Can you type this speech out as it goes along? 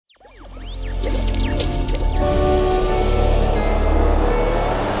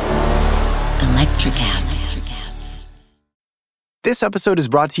This episode is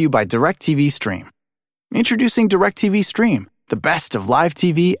brought to you by DirecTV Stream. Introducing DirecTV Stream, the best of live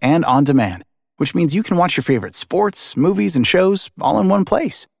TV and on demand, which means you can watch your favorite sports, movies, and shows all in one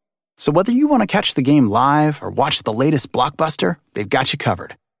place. So whether you want to catch the game live or watch the latest blockbuster, they've got you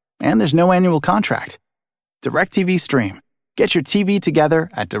covered. And there's no annual contract. DirecTV Stream. Get your TV together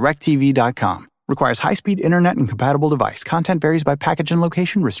at directtv.com. Requires high-speed internet and compatible device. Content varies by package and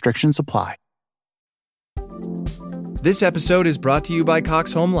location. Restrictions apply. This episode is brought to you by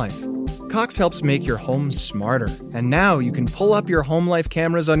Cox Home Life. Cox helps make your home smarter. And now you can pull up your Home Life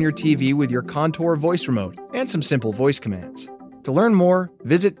cameras on your TV with your Contour voice remote and some simple voice commands. To learn more,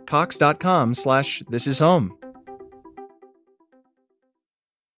 visit cox.com/thisishome.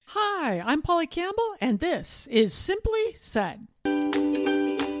 Hi, I'm Polly Campbell, and this is Simply Said.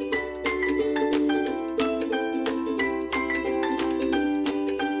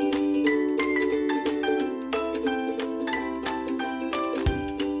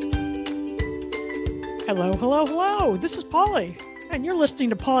 Hello, hello, hello. This is Polly, and you're listening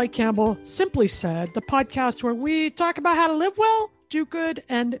to Polly Campbell Simply Said, the podcast where we talk about how to live well, do good,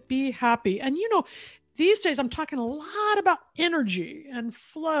 and be happy. And you know, these days I'm talking a lot about energy and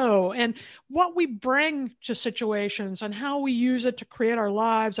flow and what we bring to situations and how we use it to create our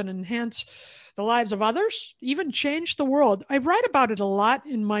lives and enhance the lives of others, even change the world. I write about it a lot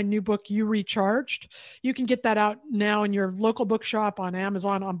in my new book, You Recharged. You can get that out now in your local bookshop, on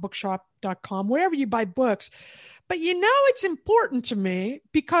Amazon, on bookshop.com, wherever you buy books. But you know, it's important to me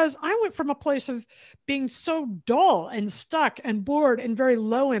because I went from a place of being so dull and stuck and bored and very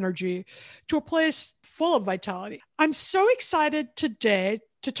low energy to a place full of vitality. I'm so excited today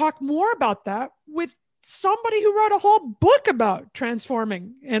to talk more about that with somebody who wrote a whole book about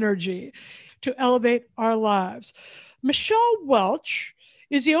transforming energy to elevate our lives. Michelle Welch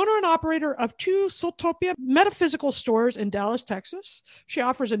is the owner and operator of 2 Soultopia metaphysical stores in Dallas, Texas. She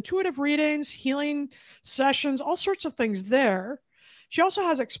offers intuitive readings, healing sessions, all sorts of things there. She also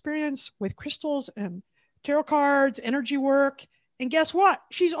has experience with crystals and tarot cards, energy work. And guess what?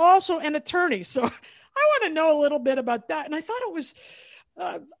 She's also an attorney. So I want to know a little bit about that. And I thought it was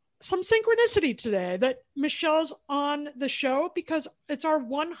some synchronicity today that Michelle's on the show because it's our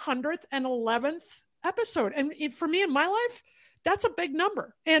 111th episode. And for me in my life, that's a big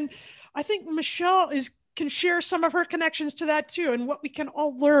number. And I think Michelle can share some of her connections to that too, and what we can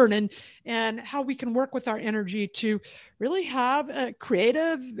all learn and how we can work with our energy to really have a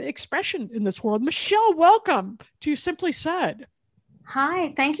creative expression in this world. Michelle, welcome to Simply Said.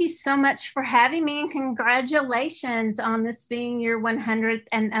 Hi, thank you so much for having me, and congratulations on this being your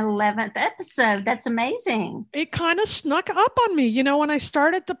 111th episode. That's amazing. It kind of snuck up on me. You know, when I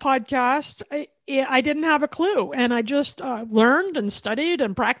started the podcast, I didn't have a clue, and I just learned and studied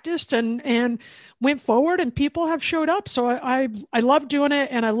and practiced and went forward, and people have showed up. So I love doing it,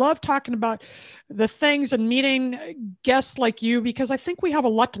 and I love talking about the things and meeting guests like you, because I think we have a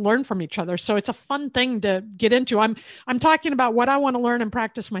lot to learn from each other. So it's a fun thing to get into. I'm talking about what I want to learn and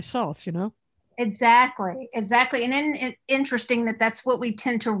practice myself, you know? Exactly. And then interesting that's what we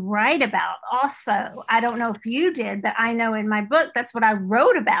tend to write about also. I don't know if you did, but I know in my book, that's what I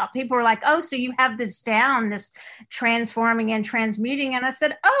wrote about. People were like, oh, so you have this down, this transforming and transmuting. And I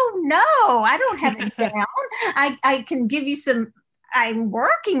said, oh, no, I don't have it down. I can give you I'm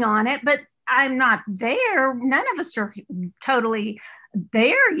working on it, but I'm not there. None of us are totally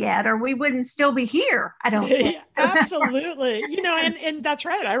there yet, or we wouldn't still be here. I don't think. Absolutely. You know, and that's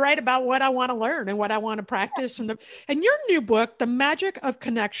right. I write about what I want to learn and what I want to practice. And your new book, The Magic of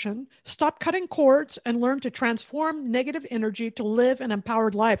Connection, Stop Cutting Cords and Learn to Transform Negative Energy to Live an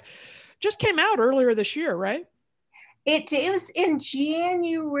Empowered Life, just came out earlier this year, right? It was in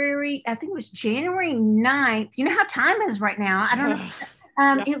January. I think it was January 9th. You know how time is right now. I don't know. Yeah.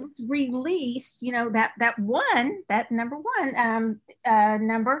 It was released, you know, that number one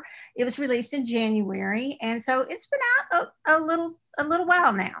number, it was released in January. And so it's been out a little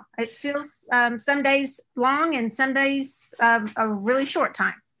while now. It feels some days long and some days a really short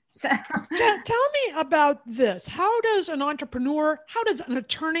time. So tell me about this. How does an entrepreneur, how does an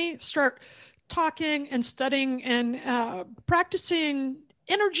attorney start talking and studying and practicing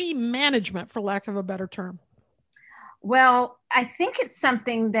energy management, for lack of a better term? Well, I think it's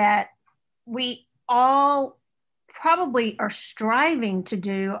something that we all probably are striving to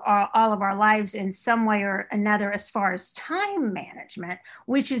do all of our lives in some way or another as far as time management,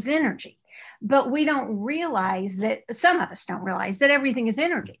 which is energy. But we don't realize that, some of us don't realize that everything is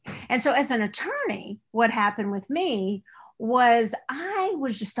energy. And so as an attorney, what happened with me was I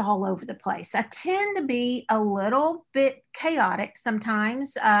was just all over the place. I tend to be a little bit chaotic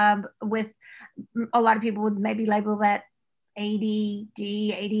sometimes, with a lot of people would maybe label that ADD,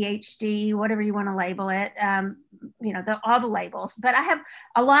 ADHD, whatever you want to label it, all the labels. But I have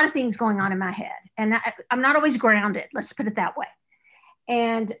a lot of things going on in my head, and I'm not always grounded. Let's put it that way.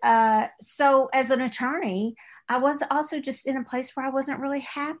 And so as an attorney, I was also just in a place where I wasn't really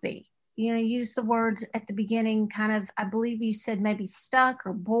happy. You use the word at the beginning, kind of, I believe you said maybe stuck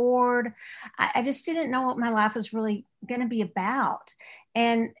or bored. I just didn't know what my life was really going to be about.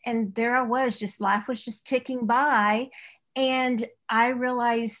 And there I was, just life was just ticking by. And I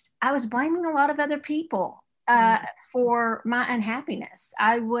realized I was blaming a lot of other people for my unhappiness.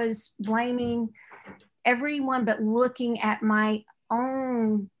 I was blaming everyone, but looking at my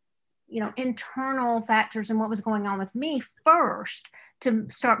own, internal factors and what was going on with me first to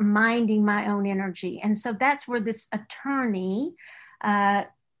start minding my own energy. And so that's where this attorney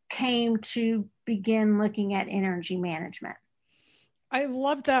came to begin looking at energy management. I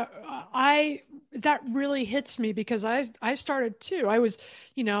love that. That really hits me because I started too. I was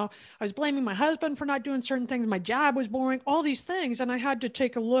blaming my husband for not doing certain things. My job was boring, all these things. And I had to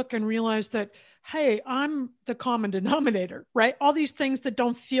take a look and realize that, hey, I'm the common denominator, right? All these things that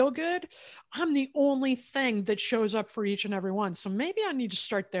don't feel good, I'm the only thing that shows up for each and every one. So maybe I need to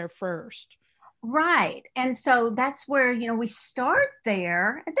start there first. Right. And so that's where, we start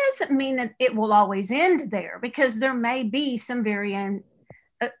there. It doesn't mean that it will always end there, because there may be some very,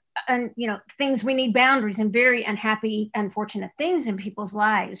 things we need boundaries and very unhappy, unfortunate things in people's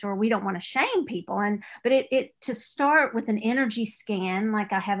lives, or we don't want to shame people. But it to start with an energy scan,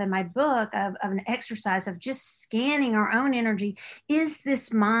 like I have in my book, of an exercise of just scanning our own energy. Is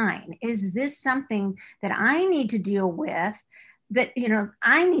this mine? Is this something that I need to deal with, that,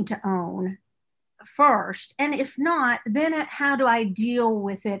 I need to own first? And if not, then how do I deal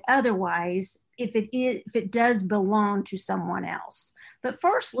with it otherwise, if it does belong to someone else? But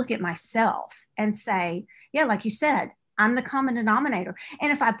first, look at myself and say, yeah, like you said, I'm the common denominator.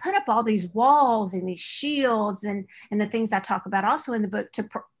 And if I put up all these walls and these shields and the things I talk about also in the book,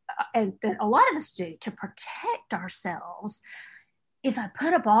 and a lot of us do, to protect ourselves, if I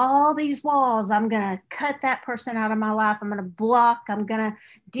put up all these walls, I'm going to cut that person out of my life. I'm going to block. I'm going to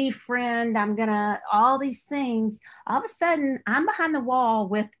defriend. I'm going to all these things. All of a sudden, I'm behind the wall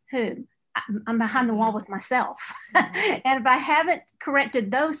with who? I'm behind the wall with myself. Mm-hmm. And if I haven't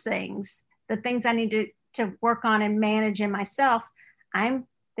corrected those things, the things I need to work on and manage in myself, I'm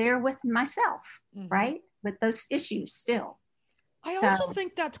there with myself, mm-hmm. right? With those issues still. I also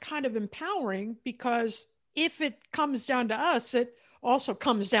think that's kind of empowering, because if it comes down to us, it also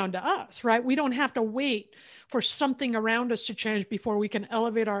comes down to us, right? We don't have to wait for something around us to change before we can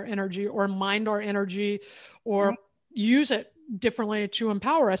elevate our energy or mind our energy or right. use it differently to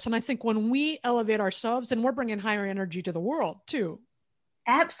empower us. And I think when we elevate ourselves, then we're bringing higher energy to the world too.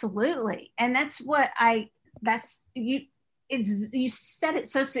 Absolutely. And you said it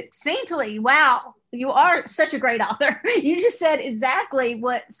so succinctly. Wow. You are such a great author. You just said exactly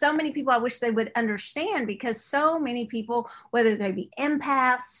what so many people, I wish they would understand, because so many people, whether they be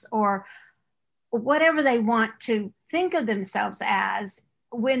empaths or whatever they want to think of themselves as,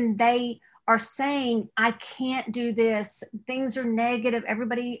 when they are saying, I can't do this, things are negative,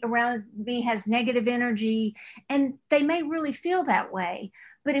 everybody around me has negative energy, and they may really feel that way.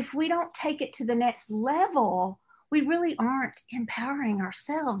 But if we don't take it to the next level, we really aren't empowering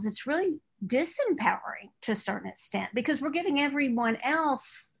ourselves. It's really disempowering to a certain extent, because we're giving everyone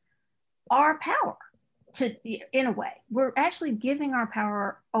else our power in a way. We're actually giving our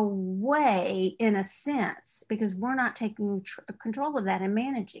power away in a sense, because we're not taking control of that and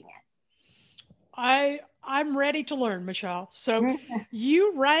managing it. I'm ready to learn, Michelle. So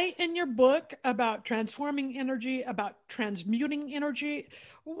you write in your book about transforming energy, about transmuting energy.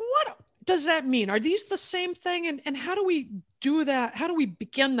 What does that mean? Are these the same thing? And how do we do that? How do we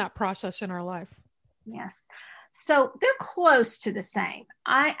begin that process in our life? Yes. So they're close to the same.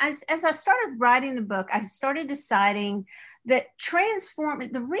 As I started writing the book, I started deciding that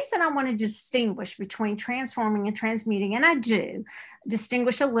the reason I want to distinguish between transforming and transmuting, and I do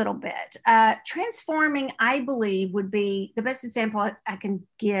distinguish a little bit. Transforming, I believe, would be the best example I can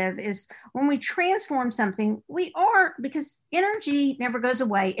give is when we transform something, because energy never goes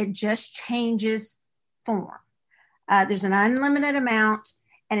away, it just changes form. There's an unlimited amount,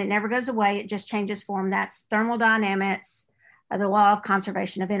 and it never goes away. It just changes form. That's thermodynamics, the law of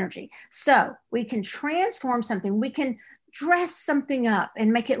conservation of energy. So we can transform something. We can dress something up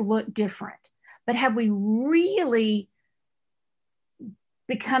and make it look different. But have we really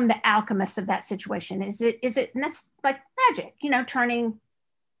become the alchemist of that situation? Is it, and that's like magic, turning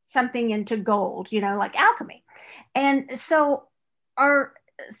something into gold, like alchemy. And so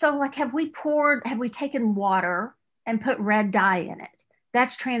have we taken water and put red dye in it.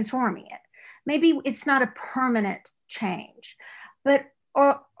 That's transforming it. Maybe it's not a permanent change, but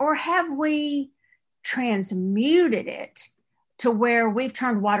or have we transmuted it to where we've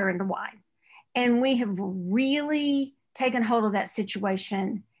turned water into wine, and we have really taken hold of that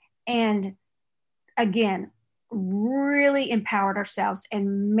situation and, again, really empowered ourselves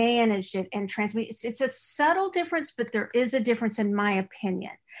and managed it and transmitted. It's a subtle difference, but there is a difference, in my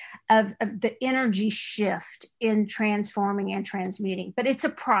opinion, of the energy shift in transforming and transmuting. But it's a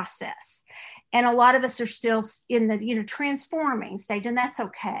process, and a lot of us are still in the transforming stage, and that's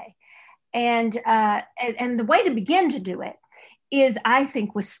okay. And the way to begin to do it is, I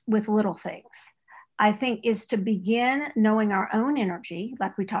think, with little things. I think is to begin knowing our own energy,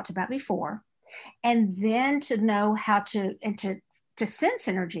 like we talked about before, and then to know how to sense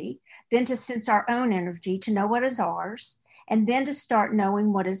energy, then to sense our own energy, to know what is ours, and then to start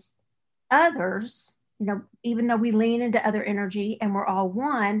knowing what is others, even though we lean into other energy and we're all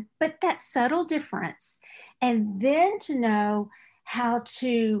one, but that subtle difference. And then to know how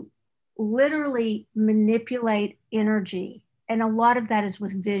to literally manipulate energy. And a lot of that is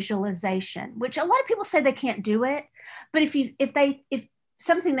with visualization, which a lot of people say they can't do it. But if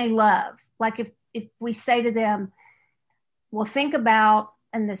something they love, like if we say to them, well, think about,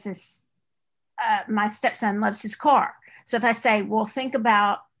 and this is, my stepson loves his car. So if I say, well, think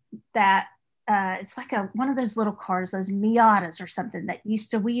about that, it's like one of those little cars, those Miatas or something that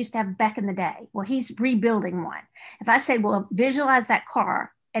we used to have back in the day. Well, he's rebuilding one. If I say, well, visualize that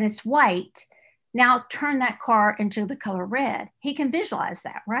car and it's white, now turn that car into the color red. He can visualize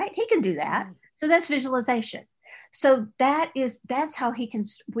that, right? He can do that. So that's visualization. So that's how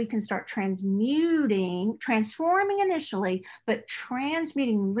we can start transforming initially, but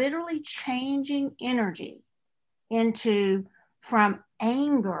transmuting, literally changing energy from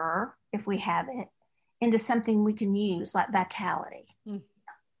anger, if we have it, into something we can use, like vitality.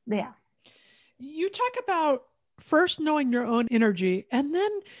 Yeah. You talk about first knowing your own energy and then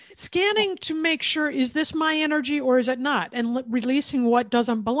scanning to make sure, is this my energy or is it not? And releasing what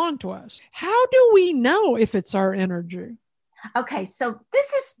doesn't belong to us. How do we know if it's our energy? Okay, so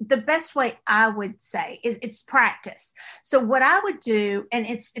this is the best way I would say is it's practice. So what I would do, and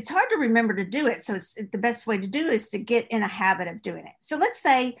it's hard to remember to do it, so it's the best way to do is to get in a habit of doing it. So let's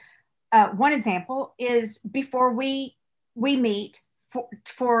say one example is before we meet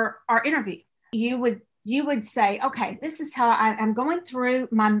for our interview, you would say, okay, this is how I'm going through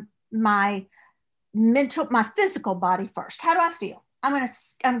my mental, my physical body first. How do I feel? I'm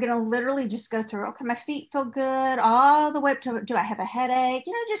gonna literally just go through, okay, my feet feel good all the way up to, do I have a headache?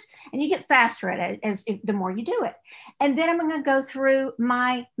 And you get faster at it the more you do it. And then I'm gonna go through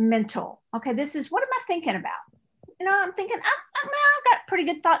my mental. Okay, this is, what am I thinking about? I'm thinking, I've got pretty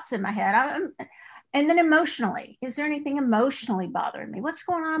good thoughts in my head. And then emotionally, is there anything emotionally bothering me? What's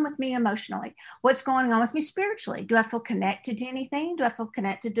going on with me emotionally? What's going on with me spiritually? Do I feel connected to anything? Do I feel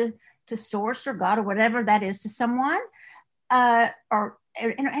connected to source or God or whatever that is to someone? And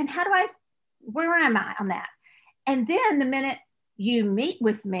where am I on that? And then the minute you meet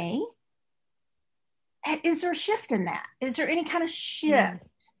with me, is there a shift in that? Is there any kind of shift? Mm.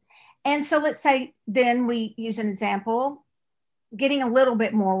 And so let's say then we use an example, getting a little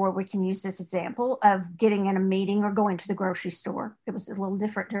bit more where we can use this example of getting in a meeting or going to the grocery store. It was a little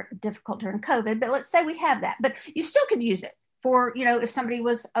difficult during COVID, but let's say we have that, but you still could use it for, if somebody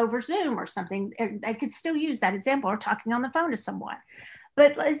was over Zoom or something, they could still use that example, or talking on the phone to someone.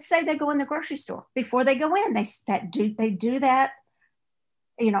 But let's say they go in the grocery store. Before they go in, they do that,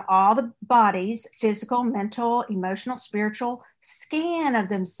 all the bodies, physical, mental, emotional, spiritual scan of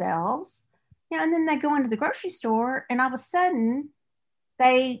themselves. And then they go into the grocery store, and all of a sudden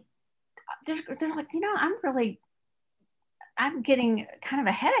they're like, I'm getting kind of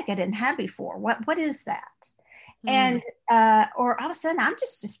a headache I didn't have before. What is that? Mm. And or all of a sudden I'm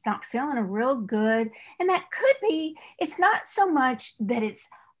just not feeling a real good. And that could be, it's not so much that it's,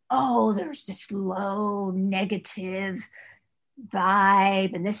 there's this low negative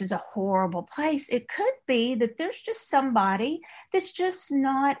vibe and this is a horrible place. It could be that there's just somebody that's just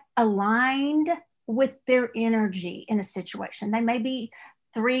not aligned with their energy in a situation. They may be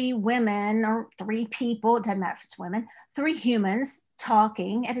 3 women or 3 people, it doesn't matter if it's women, 3 humans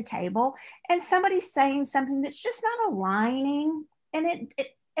talking at a table, and somebody's saying something that's just not aligning, and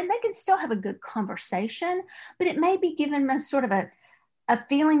and they can still have a good conversation, but it may be giving them sort of a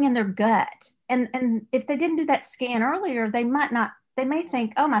feeling in their gut. And if they didn't do that scan earlier, they may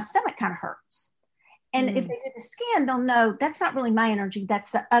think, my stomach kind of hurts. And if they do the scan, they'll know that's not really my energy.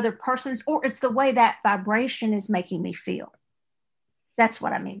 That's the other person's, or it's the way that vibration is making me feel. That's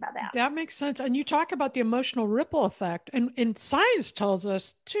what I mean by that. That makes sense. And you talk about the emotional ripple effect. And science tells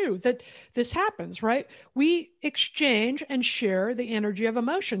us too that this happens, right? We exchange and share the energy of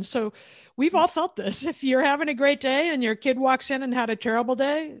emotion. So we've all felt this. If you're having a great day and your kid walks in and had a terrible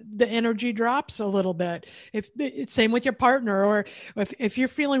day, the energy drops a little bit. If it's same with your partner, or if you're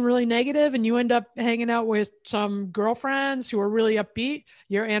feeling really negative and you end up hanging out with some girlfriends who are really upbeat,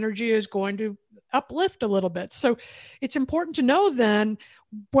 your energy is going to uplift a little bit. So it's important to know then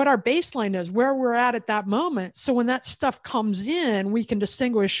what our baseline is, where we're at that moment. So when that stuff comes in, we can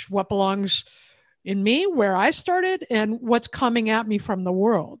distinguish what belongs in me, where I started, and what's coming at me from the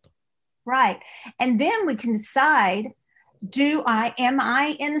world. Right. And then we can decide, am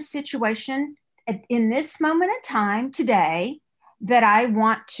I in a situation in this moment in time today that I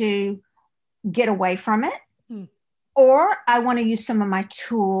want to get away from it? Or I want to use some of my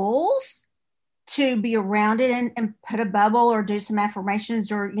tools to be around it and put a bubble or do some affirmations,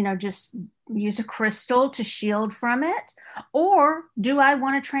 or, just use a crystal to shield from it? Or do I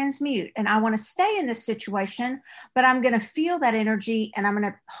want to transmute and I want to stay in this situation, but I'm going to feel that energy and I'm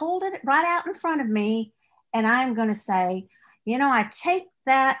going to hold it right out in front of me. And I'm going to say, I take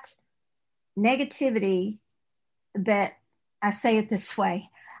that negativity that I say it this way.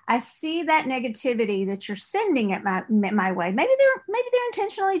 I see that negativity that you're sending at my way. Maybe they're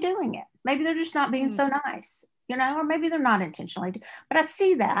intentionally doing it. Maybe they're just not being so nice, or maybe they're not intentionally. But I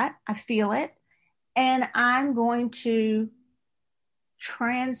see that, I feel it, and I'm going to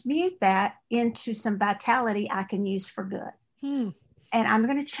transmute that into some vitality I can use for good. And I'm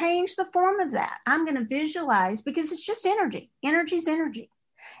going to change the form of that. I'm going to visualize, because it's just energy. Energy is energy.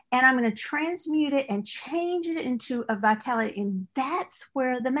 And I'm going to transmute it and change it into a vitality. And that's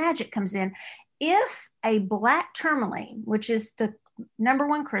where the magic comes in. If a black tourmaline, which is the number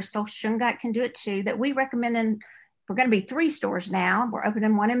one crystal, Shungite can do it too, that we recommend we're going to be 3 stores now. We're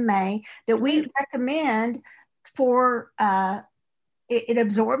opening one in May, that we recommend for, it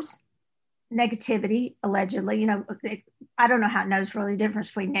absorbs negativity, allegedly. I don't know how it knows really the difference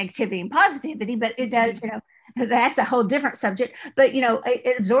between negativity and positivity, but it does, that's a whole different subject. But,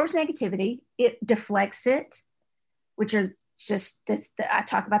 it absorbs negativity, it deflects it, which are just, I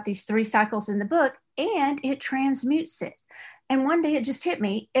talk about these 3 cycles in the book, and it transmutes it. And one day it just hit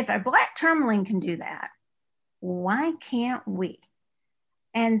me, if a black tourmaline can do that, why can't we?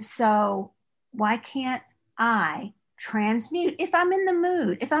 And so why can't I transmute if I'm in the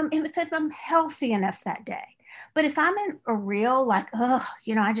mood, if I'm healthy enough that day? But if I'm in a real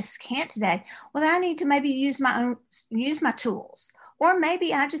I just can't today, well, then I need to maybe use my tools, or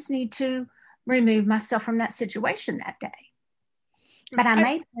maybe I just need to remove myself from that situation that day. But I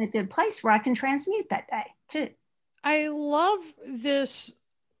may be in a good place where I can transmute that day too. I love this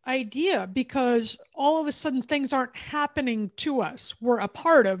idea, because all of a sudden things aren't happening to us. We're a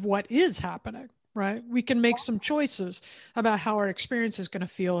part of what is happening, right? We can make some choices about how our experience is going to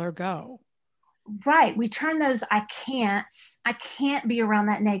feel or go. Right. We turn those I can't be around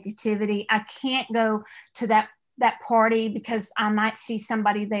that negativity. I can't go to that party because I might see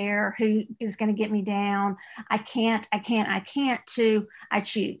somebody there who is going to get me down. I can't to I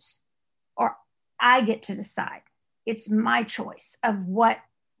choose, or I get to decide. It's my choice of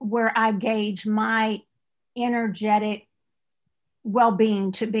where I gauge my energetic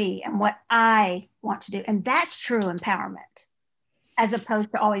well-being to be and what I want to do. And that's true empowerment, as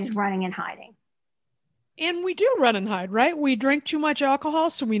opposed to always running and hiding. And we do run and hide, right? We drink too much alcohol,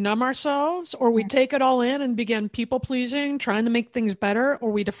 so we numb ourselves, or we take it all in and begin people pleasing, trying to make things better,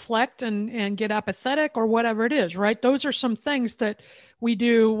 or we deflect and get apathetic, or whatever it is, right? Those are some things that we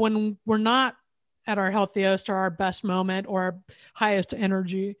do when we're not at our healthiest or our best moment or our highest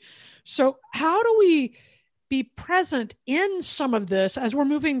energy. So how do we be present in some of this as we're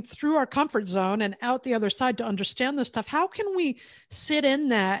moving through our comfort zone and out the other side to understand this stuff? How can we sit in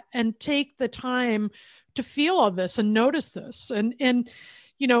that and take the time to feel all this and notice this? And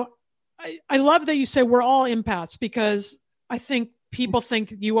I love that you say we're all empaths, because I think people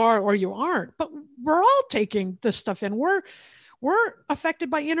think you are or you aren't, but we're all taking this stuff in. We're affected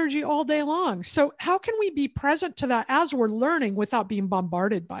by energy all day long. So how can we be present to that as we're learning without being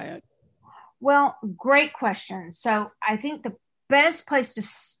bombarded by it? Well, great question. So I think the best place to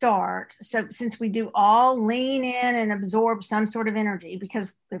start, so since we do all lean in and absorb some sort of energy,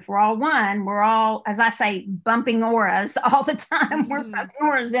 because if we're all one, we're all, as I say, bumping auras all the time. We're bumping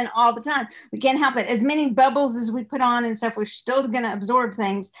auras in all the time. We can't help it. As many bubbles as we put on and stuff, we're still going to absorb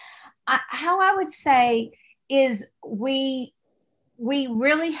things. How I would say is we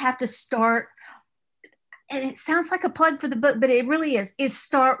really have to start. and it sounds like a plug for the book, but it really is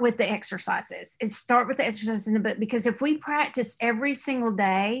start with the exercises. Start with the exercises in the book, because if we practice every single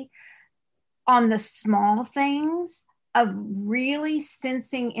day on the small things of really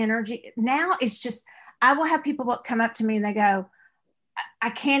sensing energy, now it's just, I will have people come up to me and they go, I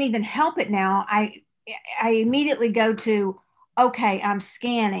can't even help it now. I immediately go to, okay, I'm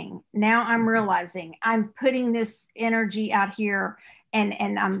scanning. Now I'm realizing I'm putting this energy out here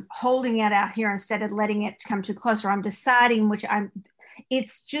and I'm holding it out here instead of letting it come too close, or I'm deciding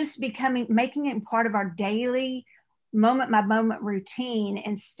it's just making it part of our daily moment by moment routine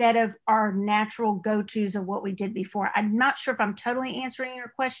instead of our natural go-tos of what we did before. I'm not sure if I'm totally answering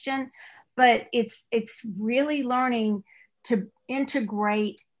your question, but it's really learning to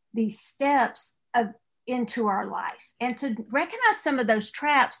integrate these steps into our life and to recognize some of those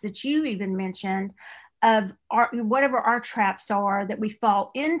traps that you even mentioned of whatever our traps are that we fall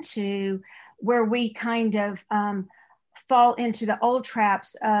into, where we kind of fall into the old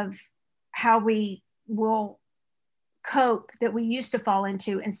traps of how we will cope that we used to fall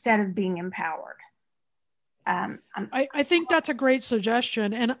into instead of being empowered. I think that's a great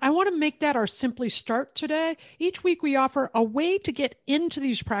suggestion. And I want to make that our Simply Start today. Each week we offer a way to get into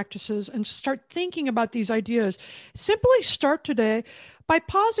these practices and start thinking about these ideas. Simply start today by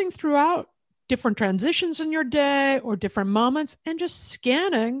pausing throughout different transitions in your day or different moments and just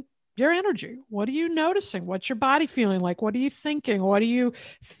scanning your energy. What are you noticing? What's your body feeling like? What are you thinking? What are you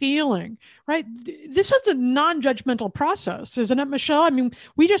feeling? Right? This is a non-judgmental process, isn't it, Michelle? I mean,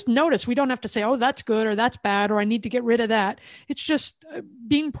 we just notice. We don't have to say, oh, that's good or that's bad or I need to get rid of that. It's just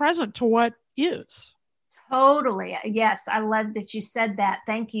being present to what is. Totally. Yes. I love that you said that.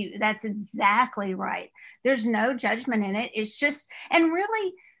 Thank you. That's exactly right. There's no judgment in it. It's just, and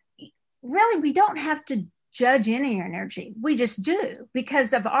really, we don't have to judge any energy. We just do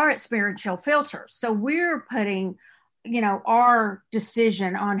because of our experiential filters. So we're putting, our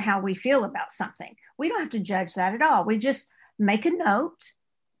decision on how we feel about something. We don't have to judge that at all. We just make a note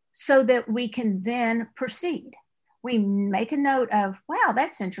so that we can then proceed. We make a note of, wow,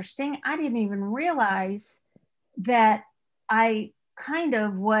 that's interesting. I didn't even realize that I kind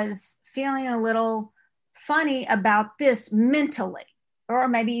of was feeling a little funny about this mentally, or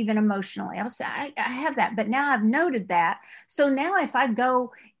maybe even emotionally. I have that, but now I've noted that. So now if I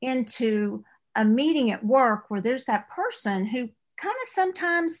go into a meeting at work where there's that person who kind of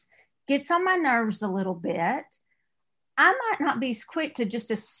sometimes gets on my nerves a little bit, I might not be as quick to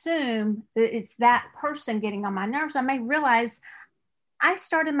just assume that it's that person getting on my nerves. I may realize I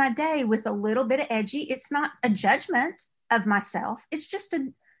started my day with a little bit of edgy. It's not a judgment of myself. It's just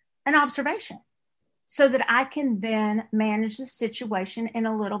an observation, so that I can then manage the situation in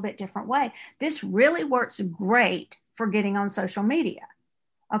a little bit different way. This really works great for getting on social media.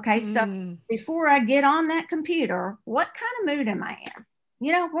 Okay, so before I get on that computer, what kind of mood am I in?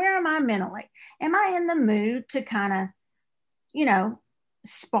 Where am I mentally? Am I in the mood to kind of,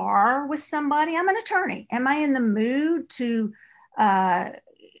 spar with somebody? I'm an attorney. Am I in the mood to,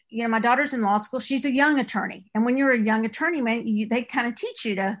 my daughter's in law school. She's a young attorney. And when you're a young attorney, man, they kind of teach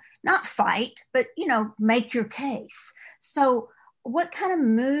you to not fight, but, make your case. So what kind of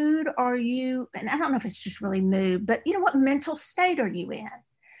mood are you? And I don't know if it's just really mood, but what mental state are you in?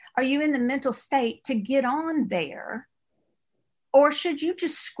 Are you in the mental state to get on there? Or should you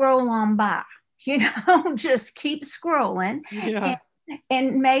just scroll on by, just keep scrolling? Yeah.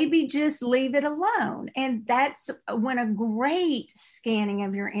 And maybe just leave it alone. And that's when a great scanning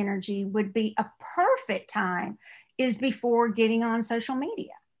of your energy would be a perfect time is before getting on social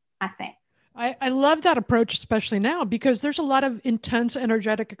media, I think. I love that approach, especially now, because there's a lot of intense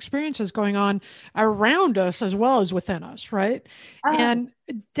energetic experiences going on around us as well as within us, right? And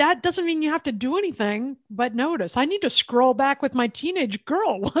that doesn't mean you have to do anything but notice. I need to scroll back with my teenage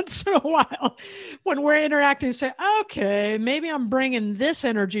girl once in a while when we're interacting and say, okay, maybe I'm bringing this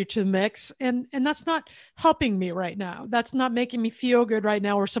energy to the mix, and that's not helping me right now. That's not making me feel good right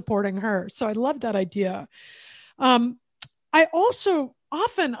now or supporting her. So I love that idea. I also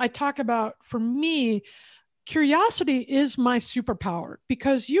often talk about, for me, curiosity is my superpower,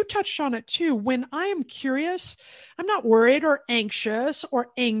 because you touched on it too. When I am curious, I'm not worried or anxious or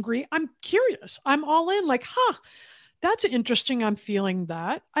angry. I'm curious. I'm all in, like, that's interesting. I'm feeling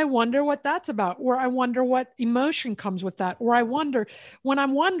that. I wonder what that's about. Or I wonder what emotion comes with that. Or I wonder, when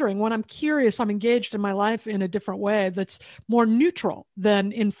I'm curious, I'm engaged in my life in a different way that's more neutral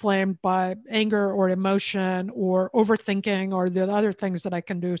than inflamed by anger or emotion or overthinking or the other things that I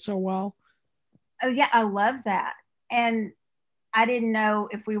can do so well. Oh, yeah, I love that. And I didn't know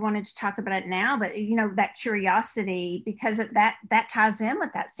if we wanted to talk about it now, but that curiosity, because that ties in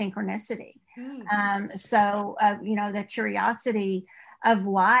with that synchronicity. The curiosity of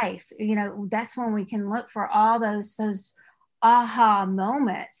life, that's when we can look for all those aha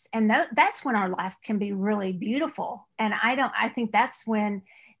moments. And that's when our life can be really beautiful. And I think that's when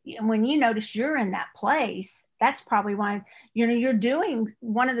you notice you're in that place, that's probably why, you're doing,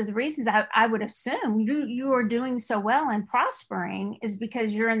 one of the reasons I would assume you are doing so well and prospering is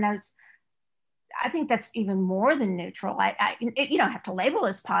because you're in those. I think that's even more than neutral. You don't have to label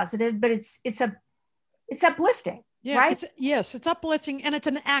as positive, but it's uplifting. Yeah, right? It's uplifting, and it's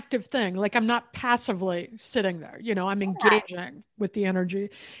an active thing. Like, I'm not passively sitting there, I'm engaging with the energy.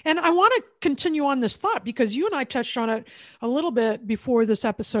 And I want to continue on this thought because you and I touched on it a little bit before this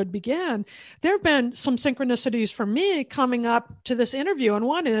episode began. There have been some synchronicities for me coming up to this interview. And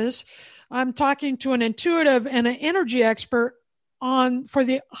one is I'm talking to an intuitive and an energy expert for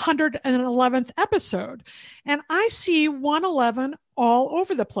the 111th episode. And I see 111 all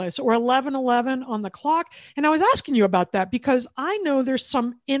over the place, or 1111 on the clock. And I was asking you about that because I know there's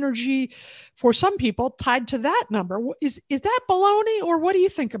some energy for some people tied to that number. Is that baloney, or what do you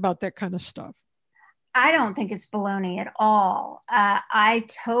think about that kind of stuff? I don't think it's baloney at all. I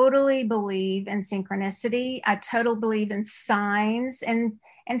totally believe in synchronicity. I totally believe in signs and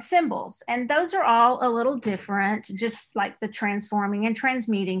symbols. And those are all a little different, just like the transforming and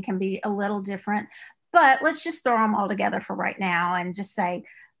transmuting can be a little different. But let's just throw them all together for right now and just say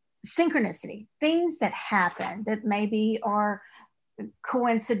synchronicity, things that happen that maybe are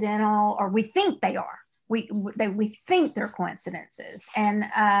coincidental, or we think they are. We think they're coincidences. And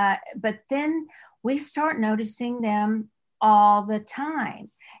but then we start noticing them all the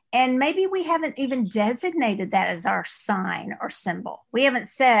time. And maybe we haven't even designated that as our sign or symbol. We haven't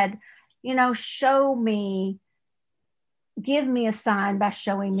said, give me a sign by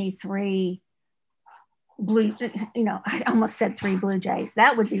showing me three blue, I almost said 3 blue jays.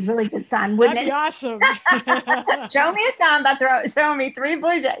 That would be a really good sign, wouldn't That'd be awesome. Show me a sign by showing me 3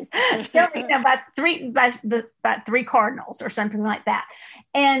 blue jays. Show me by 3 cardinals or something like that.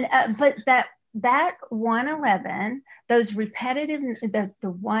 And but that 111, those repetitive, the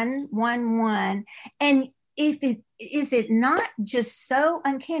 111, and is it not just so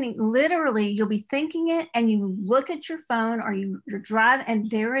uncanny? Literally, you'll be thinking it and you look at your phone or you're driving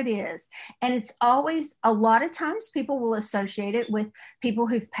and there it is. And it's always, a lot of times people will associate it with people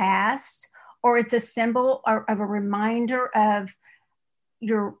who've passed, or it's a symbol of a reminder of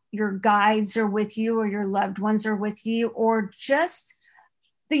your guides are with you, or your loved ones are with you, or just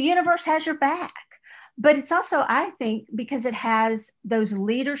the universe has your back. But it's also, I think, because it has those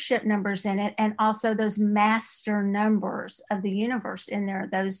leadership numbers in it, and also those master numbers of the universe in there,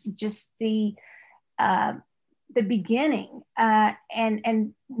 those just the beginning.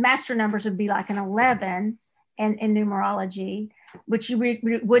 And master numbers would be like an 11 in numerology, which you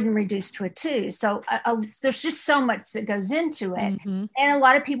wouldn't reduce to a 2. So there's just so much that goes into it. Mm-hmm. And a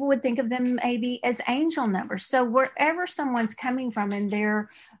lot of people would think of them maybe as angel numbers. So wherever someone's coming from in their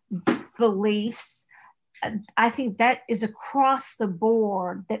beliefs, I think that is across the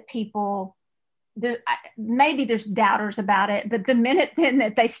board that people, maybe there's doubters about it, but the minute then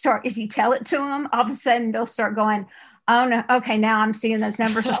that they start, if you tell it to them, all of a sudden they'll start going, oh no, okay, now I'm seeing those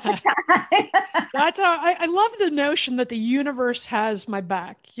numbers all the time. I love the notion that the universe has my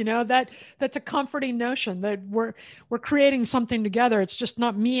back. That's a comforting notion that we're creating something together. It's just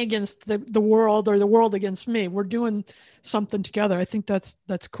not me against the world, or the world against me. We're doing something together. I think that's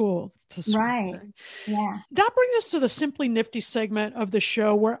cool. Right. Yeah. That brings us to the Simply Nifty segment of the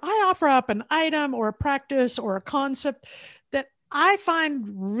show, where I offer up an item or a practice or a concept that I find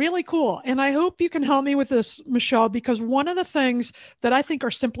really cool. And I hope you can help me with this, Michelle, because one of the things that I think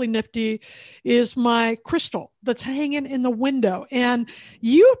are simply nifty is my crystal that's hanging in the window. And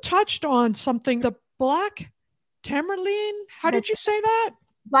you touched on something, the black tourmaline. How did you say that?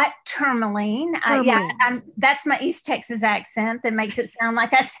 Black tourmaline. That's my East Texas accent that makes it sound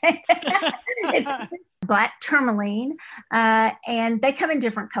like I said it's black tourmaline. And they come in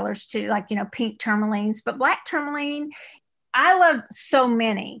different colors too, like, pink tourmalines. But black tourmaline, I love so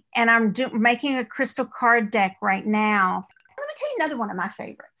many. And I'm making a crystal card deck right now. Let me tell you another one of my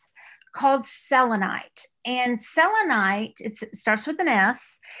favorites called selenite. And selenite, it starts with an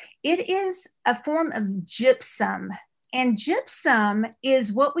S. It is a form of gypsum. And gypsum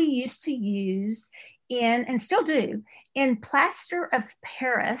is what we used to use in, and still do, in plaster of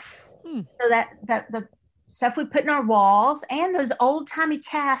Paris. So that the stuff we put in our walls, and those old-timey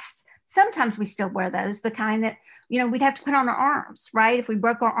casts, sometimes we still wear those, the kind that, we'd have to put on our arms, right? If we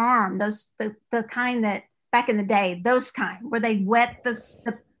broke our arm, those, the kind that back in the day, those kind where they wet the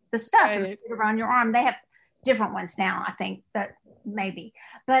stuff and put it around your arm. They have different ones now, I think, that maybe,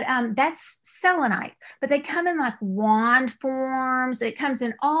 but that's selenite. But they come in like wand forms. It comes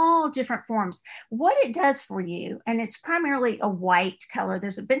in all different forms. What it does for you, and it's primarily a white color.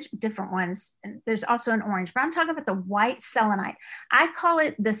 There's a bunch of different ones. There's also an orange, but I'm talking about the white selenite. I call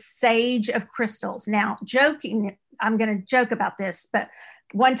it the sage of crystals. Now, joking, I'm going to joke about this, but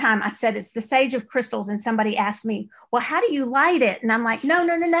one time I said it's the sage of crystals, and somebody asked me, well, how do you light it? And I'm like, no.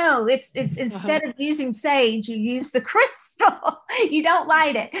 It's instead of using sage, you use the crystal. You don't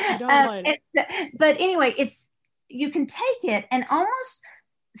light it. But anyway, you can take it and almost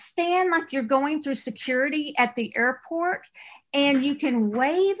stand like you're going through security at the airport, and you can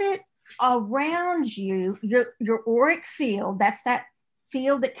wave it around you, your auric field. That's that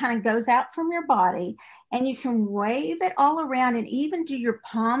field that kind of goes out from your body, and you can wave it all around and even do your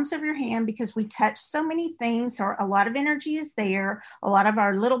palms of your hand, because we touch so many things, or a lot of energy is there. A lot of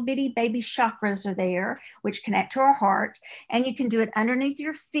our little bitty baby chakras are there, which connect to our heart. And you can do it underneath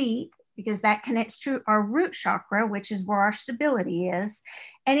your feet, because that connects to our root chakra, which is where our stability is.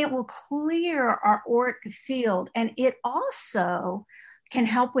 And it will clear our auric field. And it also can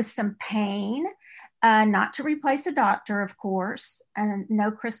help with some pain. Not to replace a doctor, of course, and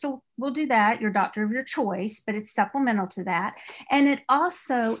no crystal will do that, your doctor of your choice, but it's supplemental to that. And it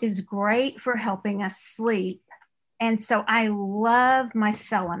also is great for helping us sleep. And so I love my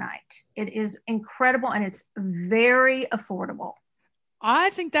selenite. It is incredible, and it's very affordable. I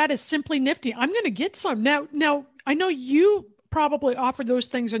think that is simply nifty. I'm going to get some. Now, I know you probably offer those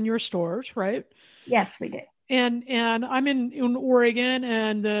things in your stores, right? Yes, we do. And I'm in Oregon,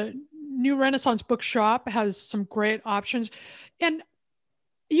 and the New Renaissance Bookshop has some great options, and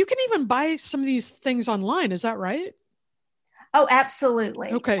you can even buy some of these things online. Is that right? Oh,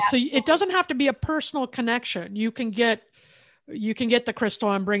 absolutely. Okay. Absolutely. So it doesn't have to be a personal connection. You can get the crystal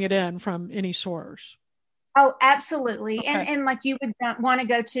and bring it in from any source. Oh, absolutely. Okay. And like you would want to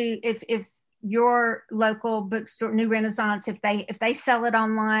go to, if your local bookstore, New Renaissance, if they sell it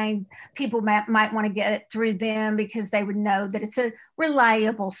online, people might want to get it through them, because they would know that it's a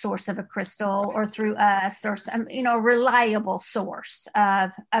reliable source of a crystal, or through us, or some, reliable source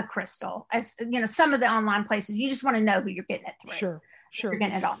of a crystal. As some of the online places, you just want to know who you're getting it through. Sure. You're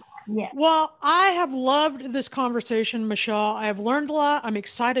getting it online. Yes. Well, I have loved this conversation, Michelle. I have learned a lot. I'm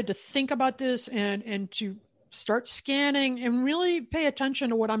excited to think about this and to start scanning and really pay attention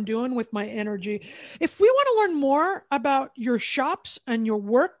to what I'm doing with my energy. If we want to learn more about your shops and your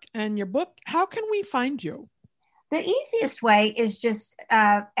work and your book, how can we find you? The easiest way is just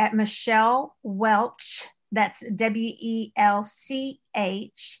at Michelle Welch. That's WELCH.com.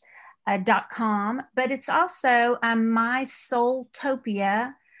 But it's also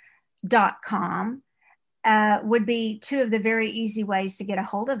mysoultopia.com. Would be two of the very easy ways to get a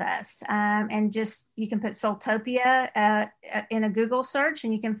hold of us. And just, you can put Soultopia in a Google search,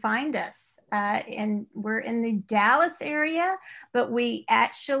 and you can find us. And we're in the Dallas area, but we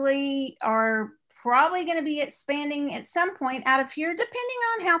actually are probably going to be expanding at some point out of here, depending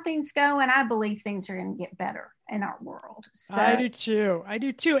on how things go. And I believe things are going to get better in our world. So, I do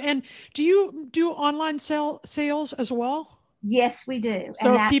too. And do you do online sales as well? Yes, we do.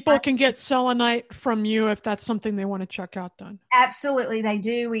 So people can get selenite from you if that's something they want to check out then. Absolutely, they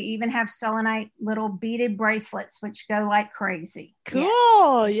do. We even have selenite little beaded bracelets, which go like crazy.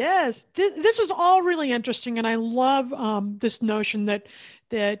 Cool. Yes. This is all really interesting. And I love this notion that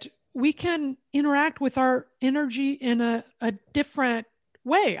we can interact with our energy in a different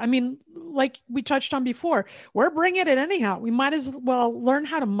way. I mean, like we touched on before, we're bringing it anyhow. We might as well learn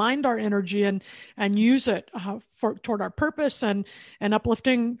how to mind our energy and use it toward our purpose and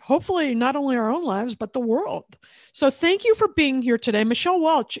uplifting, hopefully, not only our own lives, but the world. So thank you for being here today. Michelle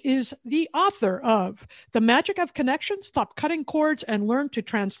Welch is the author of The Magic of Connection, Stop Cutting Cords and Learn to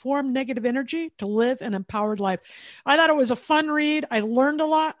Transform Negative Energy to Live an Empowered Life. I thought it was a fun read. I learned a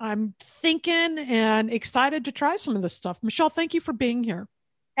lot. I'm thinking and excited to try some of this stuff. Michelle, thank you for being here.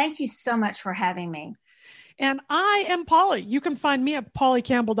 Thank you so much for having me. And I am Polly. You can find me at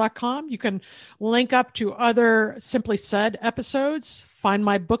pollycampbell.com. You can link up to other Simply Said episodes. Find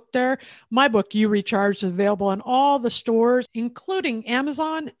my book there. My book, You Recharge, is available in all the stores, including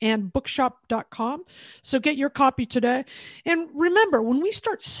Amazon and bookshop.com. So get your copy today. And remember, when we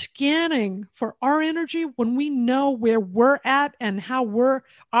start scanning for our energy, when we know where we're at and how we're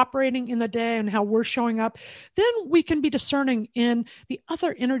operating in the day and how we're showing up, then we can be discerning in the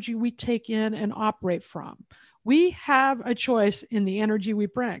other energy we take in and operate from. We have a choice in the energy we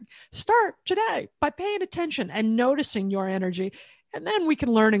bring. Start today by paying attention and noticing your energy. And then we can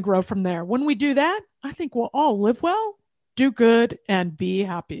learn and grow from there. When we do that, I think we'll all live well, do good, and be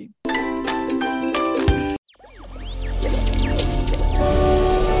happy.